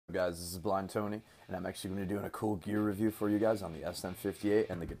Guys, this is Blind Tony, and I'm actually going to be doing a cool gear review for you guys on the Sm58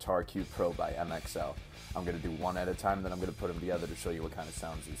 and the Guitar Cube Pro by MXL. I'm going to do one at a time, then I'm going to put them together to show you what kind of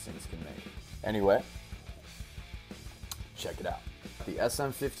sounds these things can make. Anyway, check it out. The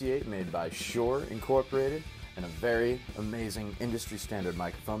Sm58, made by Shure Incorporated, and a very amazing industry standard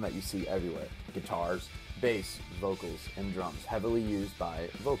microphone that you see everywhere. Guitars, bass, vocals, and drums, heavily used by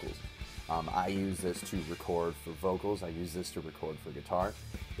vocals. I use this to record for vocals, I use this to record for guitar.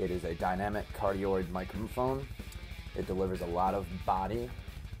 It is a dynamic cardioid microphone. It delivers a lot of body,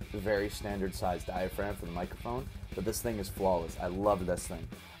 very standard sized diaphragm for the microphone, but this thing is flawless. I love this thing.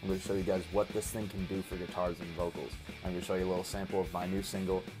 I'm going to show you guys what this thing can do for guitars and vocals. I'm going to show you a little sample of my new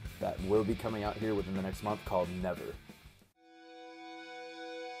single that will be coming out here within the next month called Never.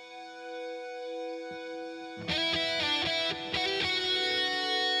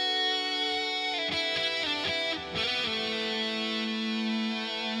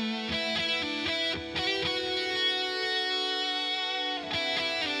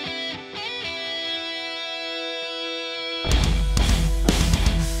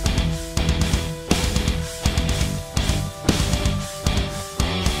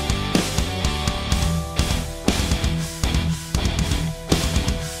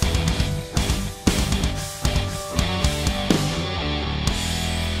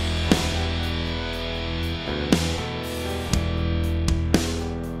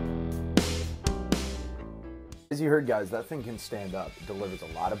 As you heard, guys, that thing can stand up. It delivers a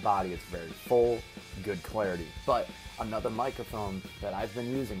lot of body. It's very full, good clarity. But another microphone that I've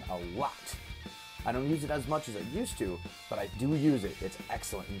been using a lot, I don't use it as much as I used to, but I do use it. It's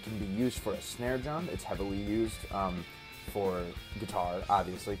excellent. It can be used for a snare drum. It's heavily used for guitar,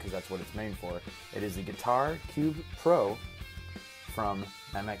 obviously, because that's what it's made for. It is the Guitar Cube Pro from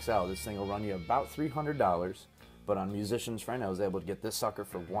MXL. This thing will run you about $300, but on Musician's Friend, I was able to get this sucker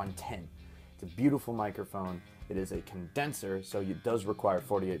for $110. It's a beautiful microphone. It is a condenser, so it does require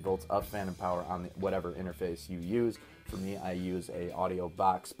 48 volts of phantom power on whatever interface you use. For me, I use a audio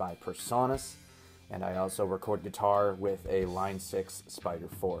box by PreSonus, and I also record guitar with a Line 6 Spider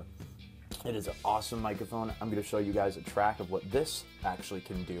 4. It is an awesome microphone. I'm going to show you guys a track of what this actually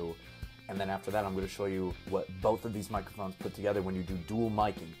can do, and then after that I'm going to show you what both of these microphones put together when you do dual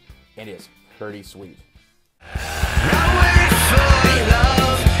miking. It is pretty sweet.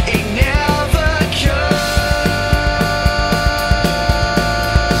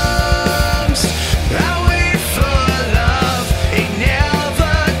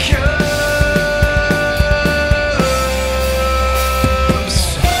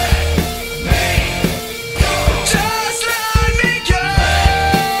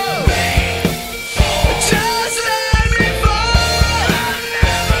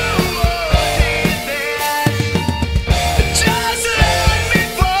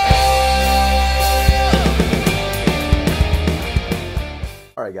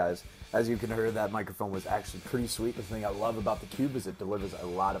 Alright guys, as you can hear, that microphone was actually pretty sweet. The thing I love about the Cube is it delivers a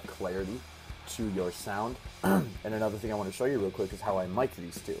lot of clarity to your sound. And another thing I want to show you real quick is how I mic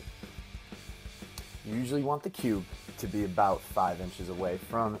these two. You usually want the Cube to be about 5 inches away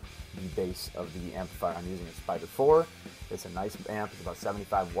from the base of the amplifier. I'm using a Spider 4. It's a nice amp. It's about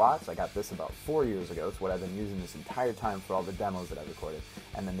 75 watts. I got this about 4 years ago. It's what I've been using this entire time for all the demos that I recorded.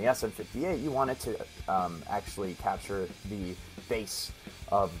 And then the Sm58, you want it to actually capture the bass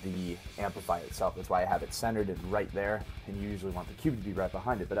of the amplifier itself. That's why I have it centered and right there, and you usually want the Cube to be right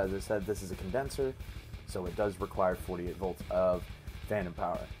behind it. But as I said, this is a condenser, so it does require 48 volts of phantom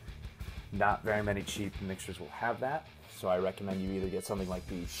power. Not very many cheap mixers will have that, so I recommend you either get something like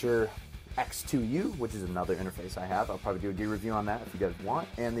the Shure X2U, which is another interface I have. I'll probably do a gear review on that if you guys want,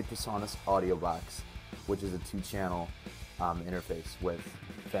 and the PreSonus audio box, which is a 2-channel interface with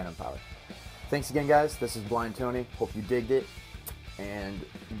phantom power. Thanks again, guys. This is Blind Tony. Hope you digged it, and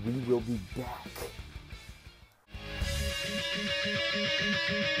we will be back.